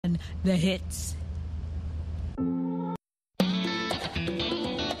The hits.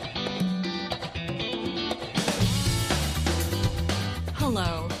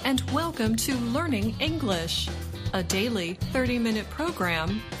 Hello, and welcome to Learning English, a daily 30-minute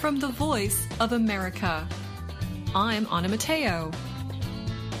program from the Voice of America. I'm Anna Mateo.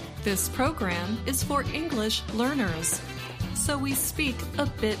 This program is for English learners, so we speak a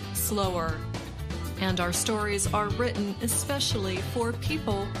bit slower. And our stories are written especially for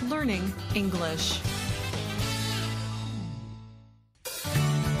people learning English.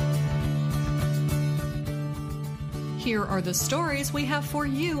 Here are the stories we have for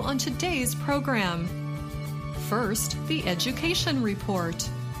you on today's program. First, the Education Report.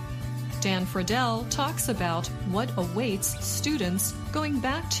 Dan Friedel talks about what awaits students going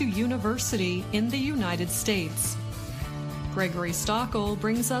back to university in the United States. Gregory Stockel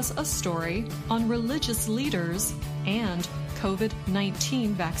brings us a story on religious leaders and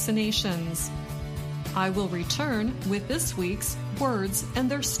COVID-19 vaccinations. I will return with this week's Words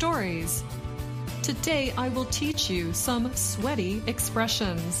and Their Stories. Today I will teach you some sweaty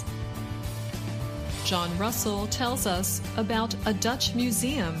expressions. John Russell tells us about a Dutch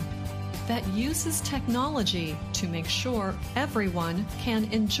museum that uses technology to make sure everyone can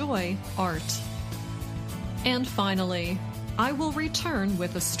enjoy art. And finally, I will return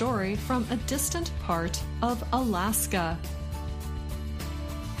with a story from a distant part of Alaska.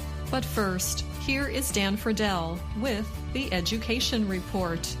 But first, here is Dan Friedel with the Education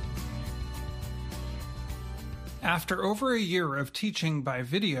Report. After over a year of teaching by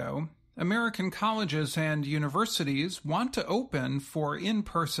video, American colleges and universities want to open for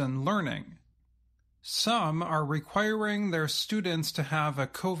in-person learning. Some are requiring their students to have a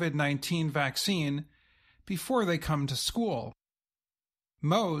COVID-19 vaccine before they come to school.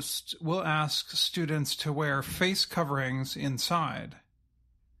 Most will ask students to wear face coverings inside.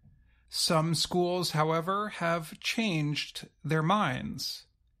 Some schools, however, have changed their minds.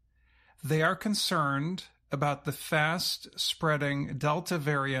 They are concerned about the fast-spreading Delta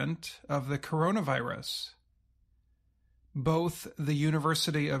variant of the coronavirus. Both the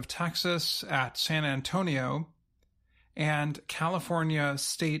University of Texas at San Antonio and California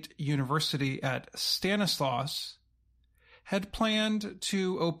State University at Stanislaus had planned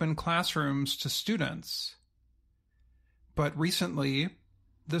to open classrooms to students. But recently,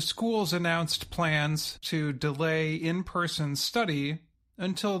 the schools announced plans to delay in-person study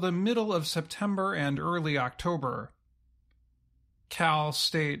until the middle of September and early October. Cal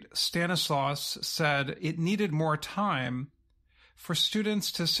State Stanislaus said it needed more time for students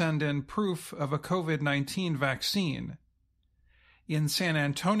to send in proof of a COVID-19 vaccine. In San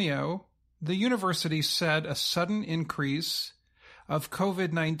Antonio, the university said a sudden increase of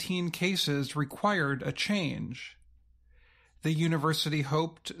COVID-19 cases required a change. The university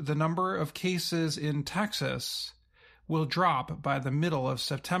hoped the number of cases in Texas will drop by the middle of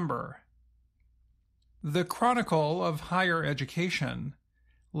September. The Chronicle of Higher Education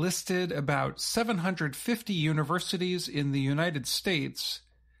listed about 750 universities in the United States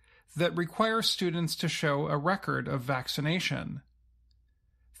that require students to show a record of vaccination.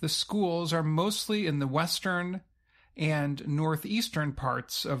 The schools are mostly in the western and northeastern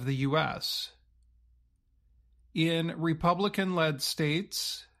parts of the U.S. In Republican-led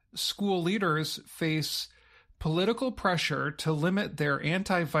states, school leaders face political pressure to limit their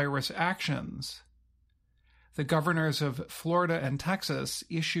antivirus actions. The governors of Florida and Texas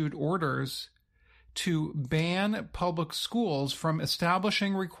issued orders to ban public schools from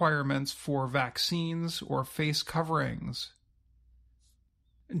establishing requirements for vaccines or face coverings.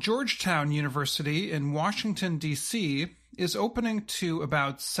 Georgetown University in Washington, D.C. is opening to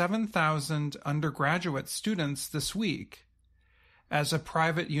about 7,000 undergraduate students this week. As a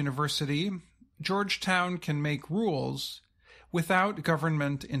private university, Georgetown can make rules without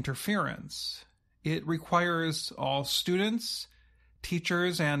government interference. It requires all students,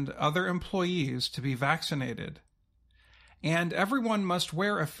 teachers, and other employees to be vaccinated. And everyone must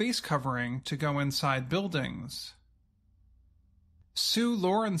wear a face covering to go inside buildings. Sue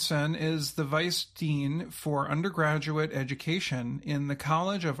Lawrenson is the Vice Dean for Undergraduate Education in the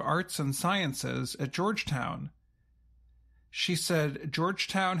College of Arts and Sciences at Georgetown. She said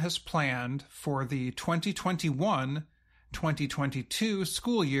Georgetown has planned for the 2021-2022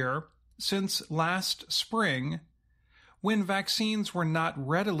 school year since last spring, when vaccines were not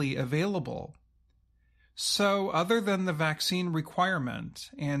readily available. So, other than the vaccine requirement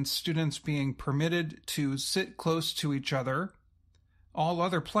and students being permitted to sit close to each other, all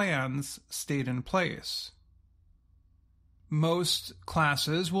other plans stayed in place. Most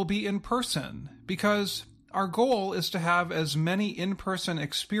classes will be in person because Our goal is to have as many in-person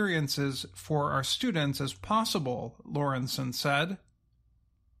experiences for our students as possible, Lawrenson said.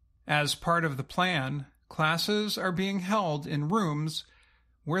 As part of the plan, classes are being held in rooms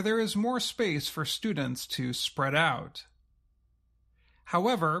where there is more space for students to spread out.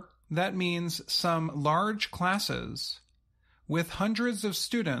 However, that means some large classes with hundreds of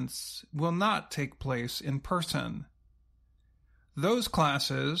students will not take place in person. Those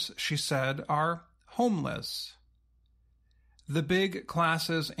classes, she said, are homeless. The big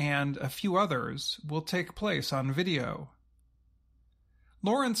classes and a few others will take place on video.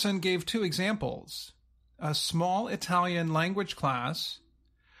 Lawrenson gave 2 examples. A small Italian language class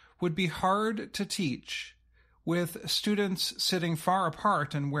would be hard to teach, with students sitting far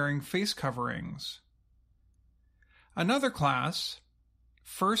apart and wearing face coverings. Another class,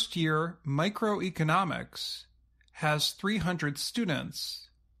 first-year microeconomics, has 300 students.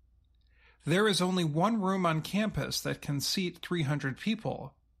 There is only one room on campus that can seat 300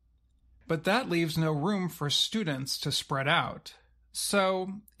 people, but that leaves no room for students to spread out.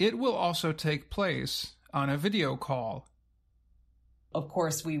 So it will also take place on a video call. Of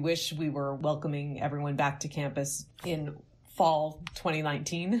course, we wish we were welcoming everyone back to campus in fall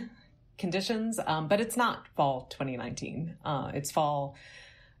 2019 conditions, but it's not fall 2019. It's fall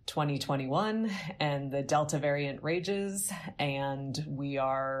 2021, and the Delta variant rages, and we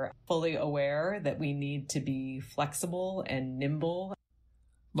are fully aware that we need to be flexible and nimble.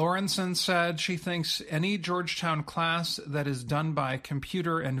 Lawrenson said she thinks any Georgetown class that is done by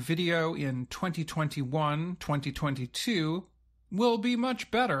computer and video in 2021-2022 will be much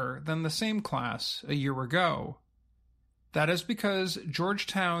better than the same class a year ago. That is because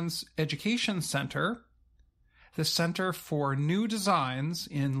Georgetown's Education Center, the Center for New Designs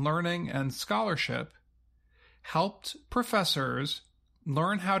in Learning and Scholarship, helped professors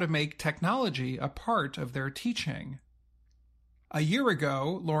learn how to make technology a part of their teaching. A year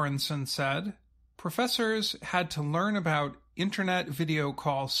ago, Lawrenson said, professors had to learn about internet video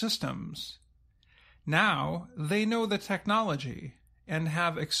call systems. Now they know the technology and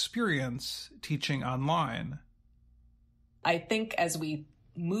have experience teaching online. I think as we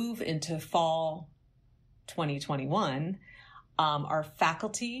move into fall 2021, our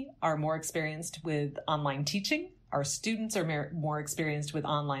faculty are more experienced with online teaching. Our students are more experienced with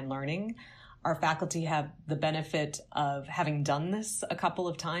online learning. Our faculty have the benefit of having done this a couple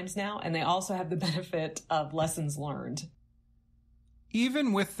of times now, and they also have the benefit of lessons learned.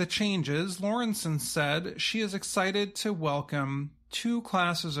 Even with the changes, Lawrenson said she is excited to welcome 2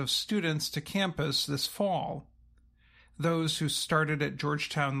 classes of students to campus this fall. Those who started at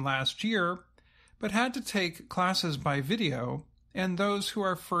Georgetown last year, but had to take classes by video, and those who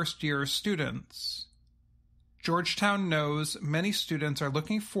are first-year students. Georgetown knows many students are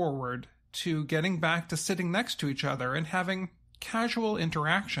looking forward to getting back to sitting next to each other and having casual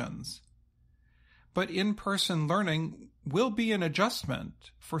interactions. But in-person learning will be an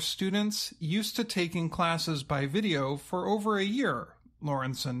adjustment for students used to taking classes by video for over a year,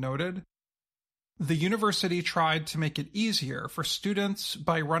 Lawrenson noted. The university tried to make it easier for students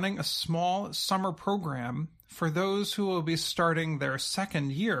by running a small summer program for those who will be starting their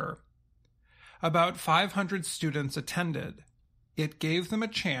second year. About 500 students attended. It gave them a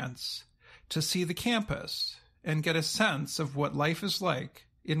chance to see the campus and get a sense of what life is like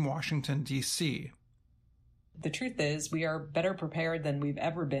in Washington, D.C. The truth is, we are better prepared than we've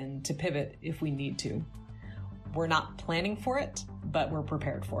ever been to pivot if we need to. We're not planning for it, but we're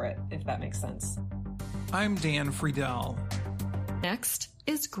prepared for it, if that makes sense. I'm Dan Friedel. Next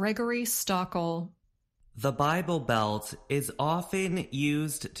is Gregory Stockel. The Bible Belt is often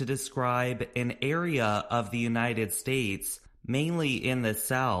used to describe an area of the United States, mainly in the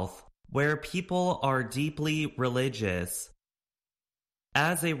South, where people are deeply religious.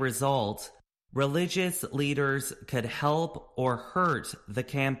 As a result, religious leaders could help or hurt the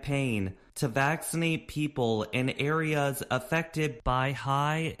campaign to vaccinate people in areas affected by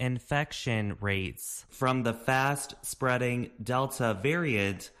high infection rates from the fast-spreading Delta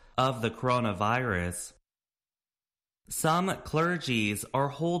variant of the coronavirus. Some clergies are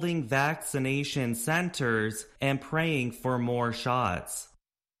holding vaccination centers and praying for more shots.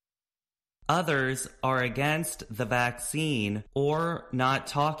 Others are against the vaccine or not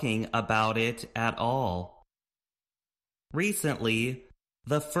talking about it at all. Recently,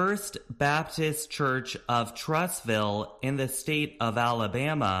 the First Baptist Church of Trussville in the state of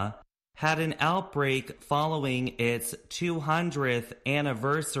Alabama had an outbreak following its 200th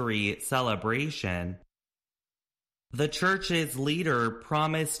anniversary celebration. The church's leader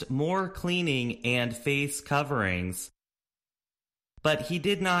promised more cleaning and face coverings. but he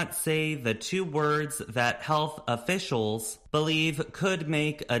did not say the two words that health officials believe could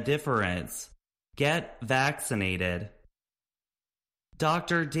make a difference: get vaccinated.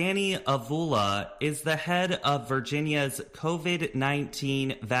 Dr. Danny Avula is the head of Virginia's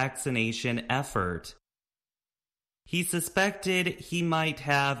COVID-19 vaccination effort. He suspected he might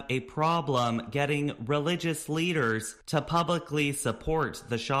have a problem getting religious leaders to publicly support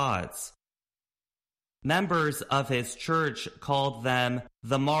the shots. Members of his church called them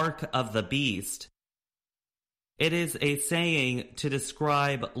the mark of the beast. It is a saying to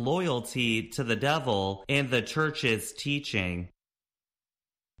describe loyalty to the devil in the church's teaching.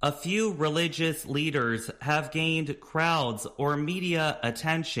 A few religious leaders have gained crowds or media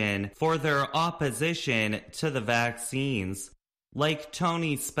attention for their opposition to the vaccines, like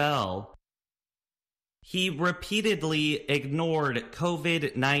Tony Spell. He repeatedly ignored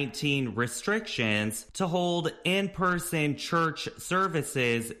COVID-19 restrictions to hold in-person church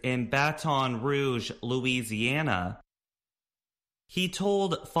services in Baton Rouge, Louisiana. He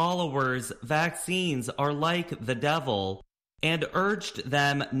told followers vaccines are like the devil and urged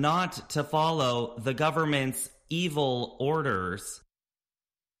them not to follow the government's evil orders.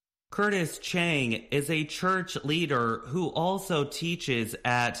 Curtis Chang is a church leader who also teaches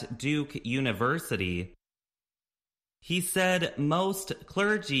at Duke University. He said most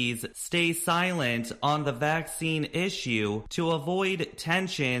clergies stay silent on the vaccine issue to avoid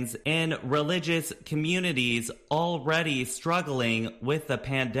tensions in religious communities already struggling with the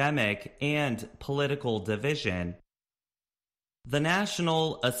pandemic and political division. The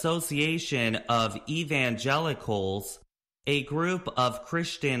National Association of Evangelicals, a group of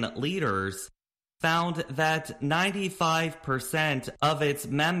Christian leaders, found that 95% of its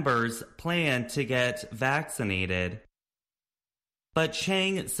members plan to get vaccinated. But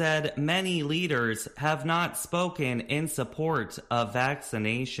Chang said many leaders have not spoken in support of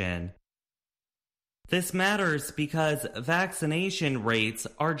vaccination. This matters because vaccination rates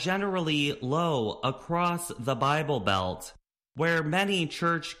are generally low across the Bible Belt, where many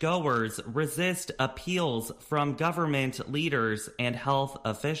church-goers resist appeals from government leaders and health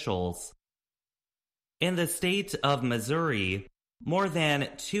officials. In the state of Missouri, more than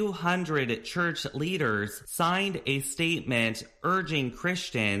 200 church leaders signed a statement urging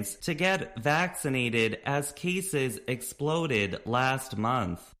Christians to get vaccinated as cases exploded last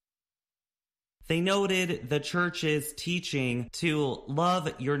month. They noted the church's teaching to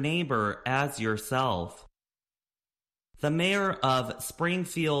love your neighbor as yourself. The mayor of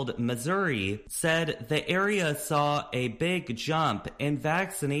Springfield, Missouri, said the area saw a big jump in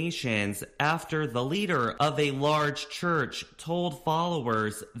vaccinations after the leader of a large church told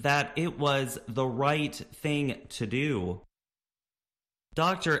followers that it was the right thing to do.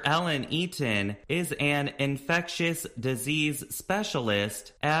 Dr. Ellen Eaton is an infectious disease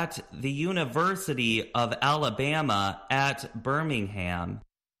specialist at the University of Alabama at Birmingham.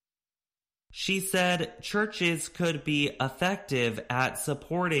 She said churches could be effective at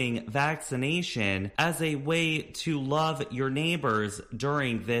supporting vaccination as a way to love your neighbors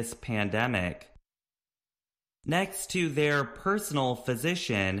during this pandemic. Next to their personal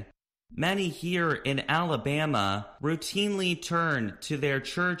physician, many here in Alabama routinely turn to their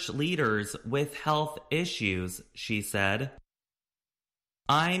church leaders with health issues, she said.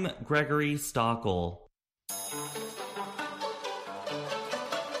 I'm Gregory Stockel.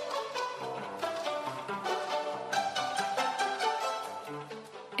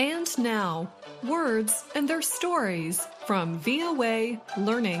 And now, words and their stories from VOA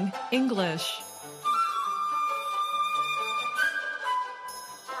Learning English.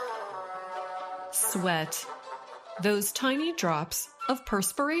 Sweat. Those tiny drops of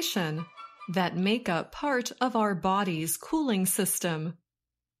perspiration that make up part of our body's cooling system.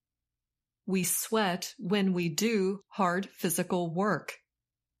 We sweat when we do hard physical work.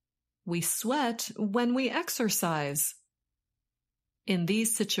 We sweat when we exercise. In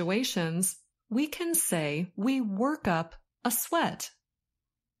these situations, we can say we work up a sweat.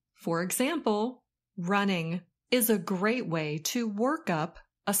 For example, running is a great way to work up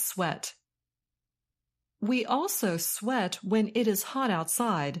a sweat. We also sweat when it is hot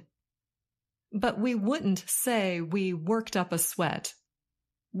outside. But we wouldn't say we worked up a sweat.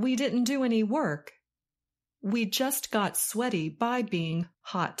 We didn't do any work. We just got sweaty by being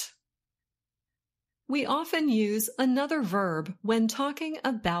hot. We often use another verb when talking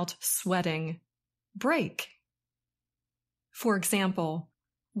about sweating: break. For example,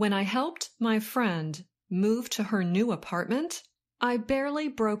 when I helped my friend move to her new apartment, I barely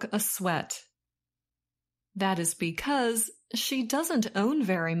broke a sweat. That is because she doesn't own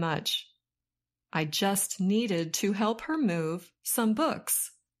very much. I just needed to help her move some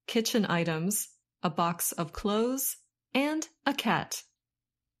books, kitchen items, a box of clothes, and a cat.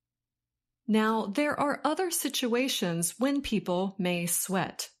 Now, there are other situations when people may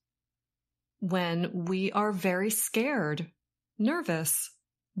sweat. When we are very scared, nervous,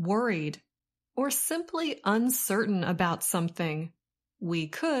 worried, or simply uncertain about something, we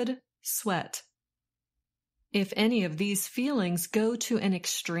could sweat. If any of these feelings go to an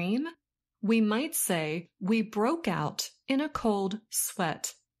extreme, we might say we broke out in a cold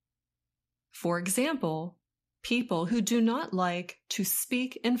sweat. For example, people who do not like to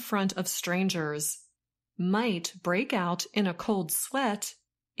speak in front of strangers might break out in a cold sweat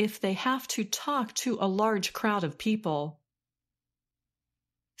if they have to talk to a large crowd of people.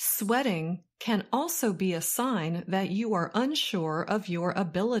 Sweating can also be a sign that you are unsure of your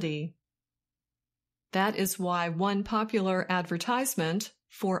ability. That is why one popular advertisement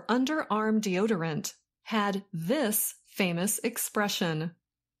for underarm deodorant had this famous expression: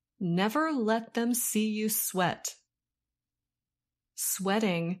 "Never let them see you sweat."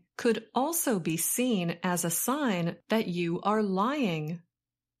 Sweating could also be seen as a sign that you are lying,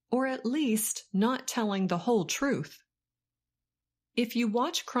 or at least not telling the whole truth. If you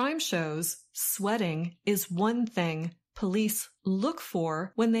watch crime shows, sweating is one thing police look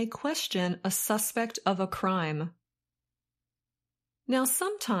for when they question a suspect of a crime. Now,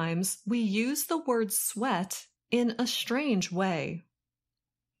 sometimes we use the word sweat in a strange way.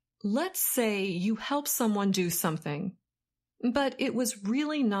 Let's say you help someone do something, but it was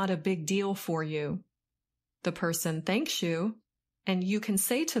really not a big deal for you. The person thanks you, and you can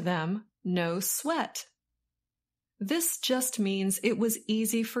say to them, "No sweat." This just means it was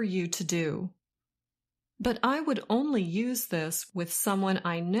easy for you to do. But I would only use this with someone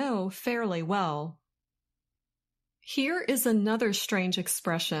I know fairly well. Here is another strange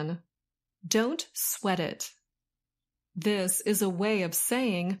expression: "Don't sweat it." This is a way of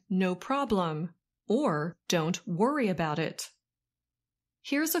saying "no problem" or "don't worry about it."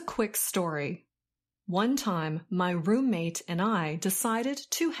 Here's a quick story. One time, my roommate and I decided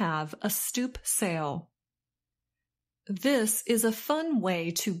to have a stoop sale. This is a fun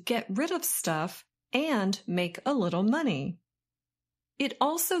way to get rid of stuff and make a little money. It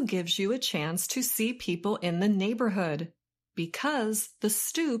also gives you a chance to see people in the neighborhood, because the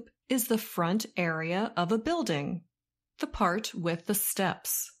stoop is the front area of a building, the part with the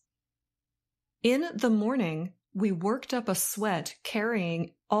steps. In the morning, we worked up a sweat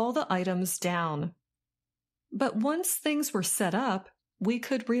carrying all the items down. But once things were set up, we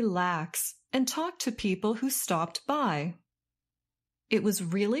could relax and talk to people who stopped by. It was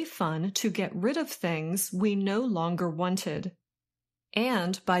really fun to get rid of things we no longer wanted.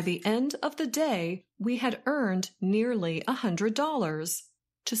 And by the end of the day, we had earned nearly $100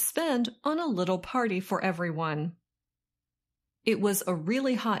 to spend on a little party for everyone. It was a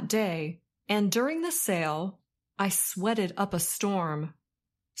really hot day, and during the sale, I sweated up a storm.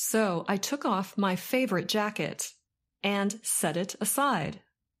 So I took off my favorite jacket and set it aside.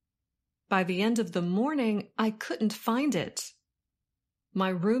 By the end of the morning, I couldn't find it. My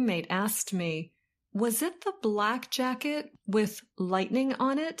roommate asked me, "Was it the black jacket with lightning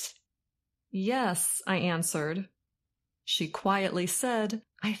on it?" "Yes," I answered. She quietly said,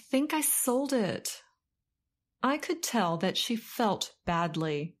 "I think I sold it." I could tell that she felt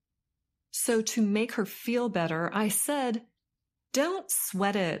badly. So to make her feel better, I said, "Don't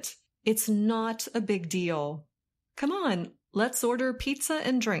sweat it. It's not a big deal. Come on, let's order pizza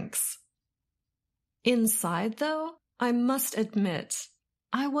and drinks." Inside, though, I must admit,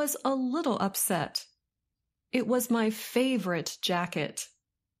 I was a little upset. It was my favorite jacket.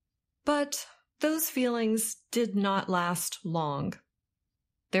 But those feelings did not last long.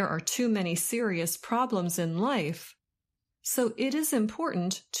 There are too many serious problems in life, so it is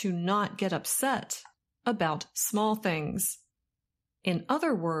important to not get upset about small things. In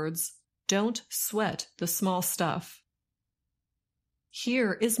other words, don't sweat the small stuff.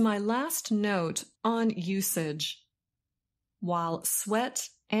 Here is my last note on usage. While sweat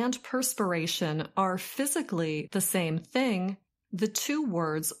and perspiration are physically the same thing, the two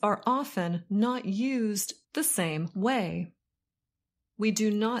words are often not used the same way. We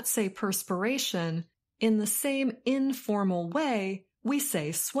do not say perspiration in the same informal way we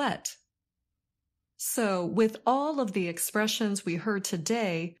say sweat. So, with all of the expressions we heard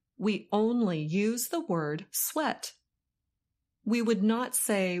today, we only use the word sweat. We would not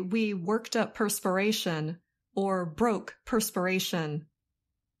say we worked up perspiration or broke perspiration.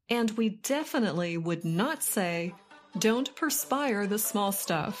 And we definitely would not say, "Don't perspire the small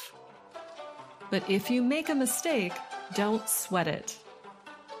stuff." But if you make a mistake, don't sweat it.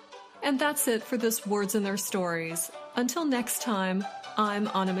 And that's it for this Words and Their Stories. Until next time, I'm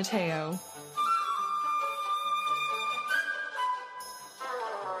Anna Mateo.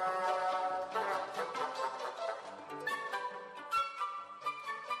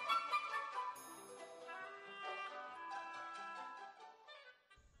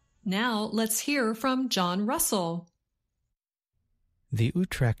 Now let's hear from John Russell. The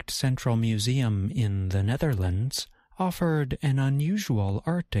Utrecht Central Museum in the Netherlands offered an unusual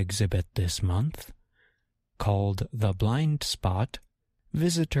art exhibit this month. Called The Blind Spot,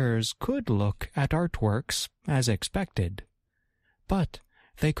 visitors could look at artworks as expected, but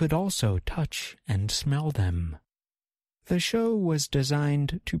they could also touch and smell them. The show was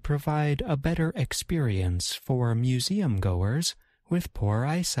designed to provide a better experience for museum-goers with poor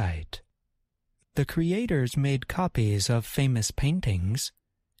eyesight. The creators made copies of famous paintings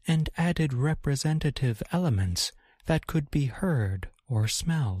and added representative elements that could be heard or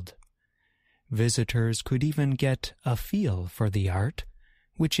smelled. Visitors could even get a feel for the art,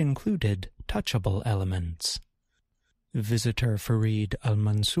 which included touchable elements. Visitor Farid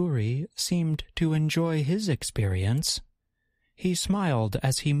Al-Mansouri seemed to enjoy his experience. He smiled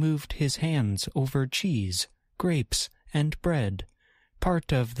as he moved his hands over cheese, grapes, and bread,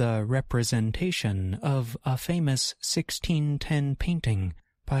 part of the representation of a famous 1610 painting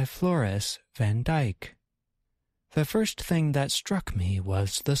by Floris van Dyck. The first thing that struck me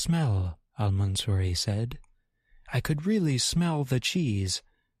was the smell, Al-Mansouri said. I could really smell the cheese,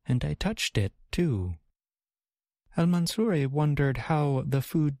 and I touched it, too. Al-Mansouri wondered how the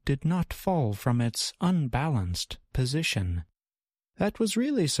food did not fall from its unbalanced position. That was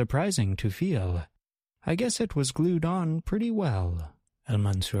really surprising to feel. I guess it was glued on pretty well,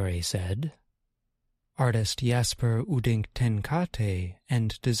 Al-Mansouri said. Artist Jasper Udink Tenkate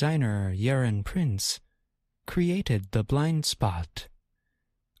and designer Jaren Prince created The Blind Spot.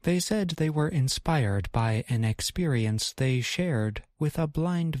 They said they were inspired by an experience they shared with a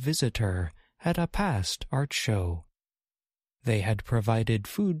blind visitor at a past art show. They had provided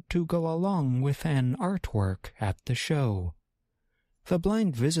food to go along with an artwork at the show. The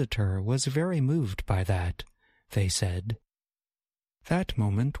blind visitor was very moved by that, they said. That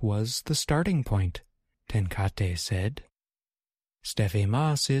moment was the starting point, Tenkate said. Steffi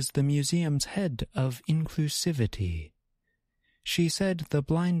Maas is the museum's head of inclusivity. She said The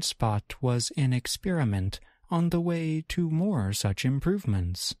Blind Spot was an experiment on the way to more such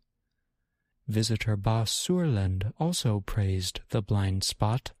improvements. Visitor Bas Soerland also praised The Blind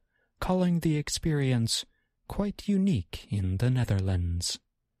Spot, calling the experience quite unique in the Netherlands.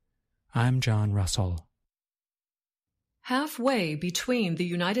 I'm John Russell. Halfway between the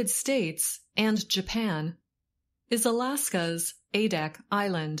United States and Japan is Alaska's Adak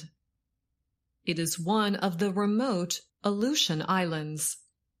Island. It is one of the remote Aleutian Islands.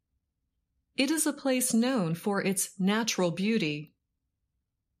 It is a place known for its natural beauty.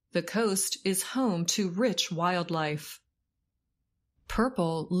 The coast is home to rich wildlife.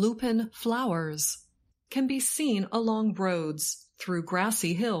 Purple lupin flowers can be seen along roads through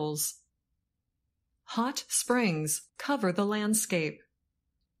grassy hills. Hot springs cover the landscape.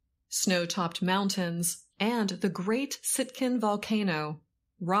 Snow-topped mountains and the Great Sitkin volcano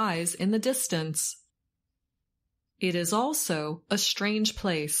rise in the distance. It is also a strange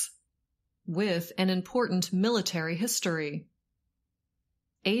place, with an important military history.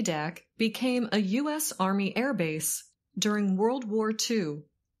 Adak became a U.S. Army air base during World War II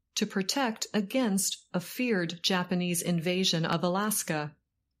to protect against a feared Japanese invasion of Alaska.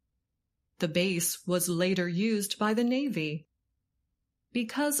 The base was later used by the Navy.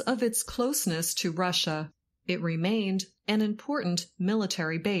 Because of its closeness to Russia, it remained an important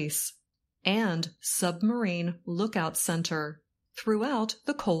military base and submarine lookout center throughout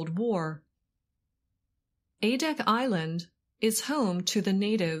the Cold War. Adak Island is home to the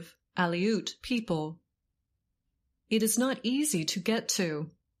native Aleut people. It is not easy to get to.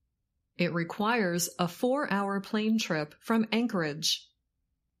 It requires a 4-hour plane trip from Anchorage.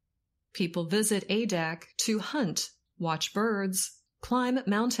 People visit Adak to hunt, watch birds, climb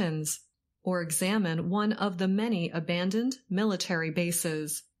mountains, or examine one of the many abandoned military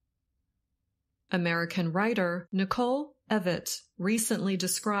bases. American writer Nicole Evatt recently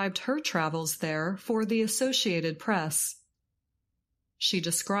described her travels there for the Associated Press. She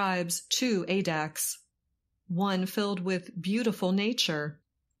describes 2 Adaks, one filled with beautiful nature,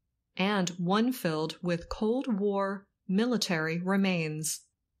 and one filled with Cold War military remains.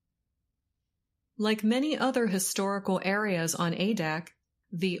 Like many other historical areas on Adak,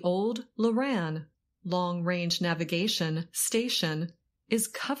 the old Loran long-range navigation station is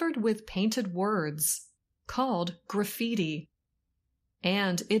covered with painted words called graffiti.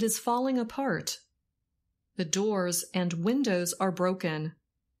 and it is falling apart. The doors and windows are broken.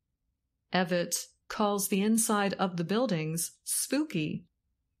 Evett calls the inside of the buildings spooky.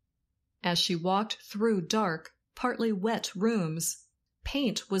 As she walked through dark, partly wet rooms,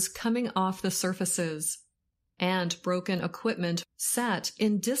 paint was coming off the surfaces, and broken equipment sat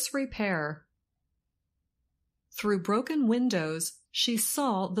in disrepair. Through broken windows, she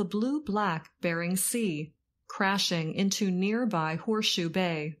saw the blue-black Bering Sea crashing into nearby Horseshoe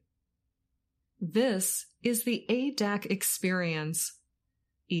Bay. This is the Adak experience,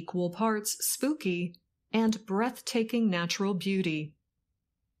 equal parts spooky and breathtaking natural beauty.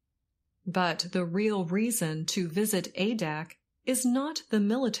 But the real reason to visit Adak is not the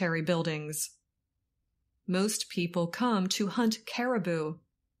military buildings. Most people come to hunt caribou.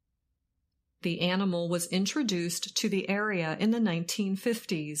 The animal was introduced to the area in the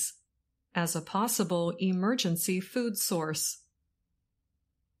 1950s as a possible emergency food source.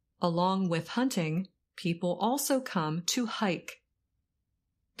 Along with hunting, people also come to hike.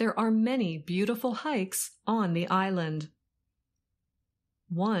 There are many beautiful hikes on the island.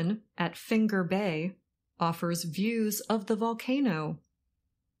 One at Finger Bay offers views of the volcano.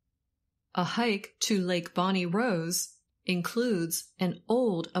 A hike to Lake Bonnie Rose includes an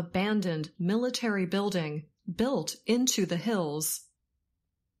old abandoned military building built into the hills.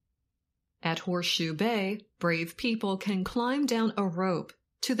 At Horseshoe Bay, brave people can climb down a rope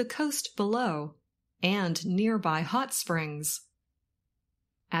to the coast below and nearby hot springs.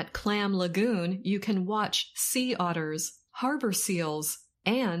 At Clam Lagoon, you can watch sea otters, harbor seals,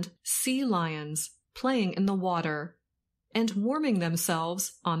 and sea lions playing in the water and warming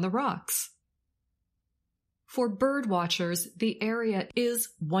themselves on the rocks. For bird watchers, the area is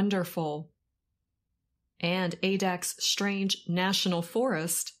wonderful. And Adak's strange national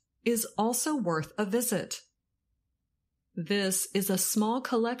forest is also worth a visit. This is a small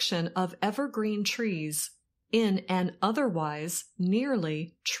collection of evergreen trees in an otherwise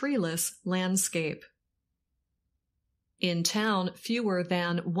nearly treeless landscape. In town, fewer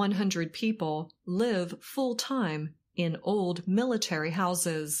than 100 people live full-time in old military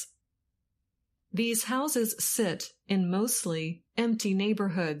houses. These houses sit in mostly empty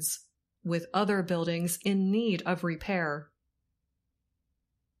neighborhoods, with other buildings in need of repair.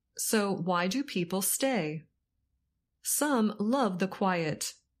 So why do people stay? Some love the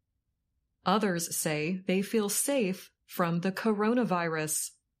quiet. Others say they feel safe from the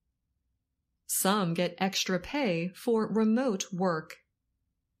coronavirus. Some get extra pay for remote work.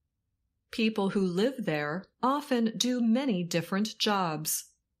 People who live there often do many different jobs.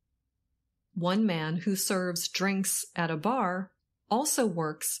 One man who serves drinks at a bar also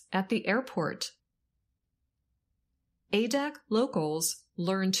works at the airport. Adak locals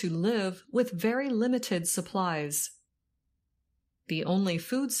learn to live with very limited supplies. The only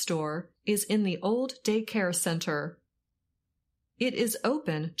food store is in the old daycare center. It is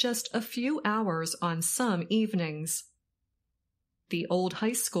open just a few hours on some evenings. The old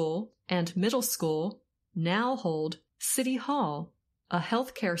high school and middle school now hold City Hall, a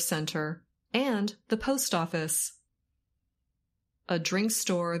healthcare center, and the post office. A drink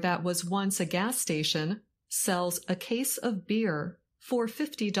store that was once a gas station sells a case of beer for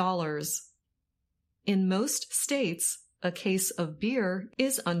 $50. In most states, a case of beer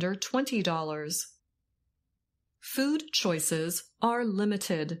is under $20. Food choices are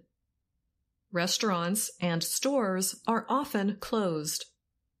limited. Restaurants and stores are often closed.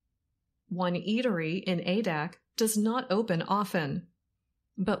 One eatery in Adak does not open often,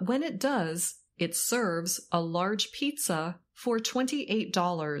 but when it does, it serves a large pizza for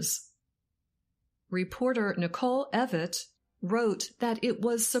 $28. Reporter Nicole Evett wrote that it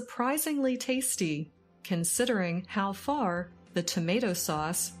was surprisingly tasty, considering how far the tomato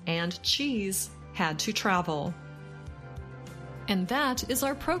sauce and cheese had to travel. And that is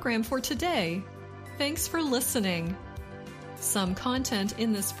our program for today. Thanks for listening. Some content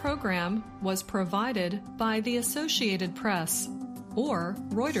in this program was provided by the Associated Press or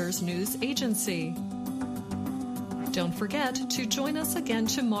Reuters News Agency. Don't forget to join us again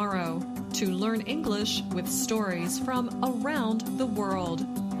tomorrow to learn English with stories from around the world.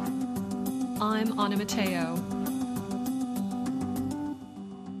 I'm Anna Mateo.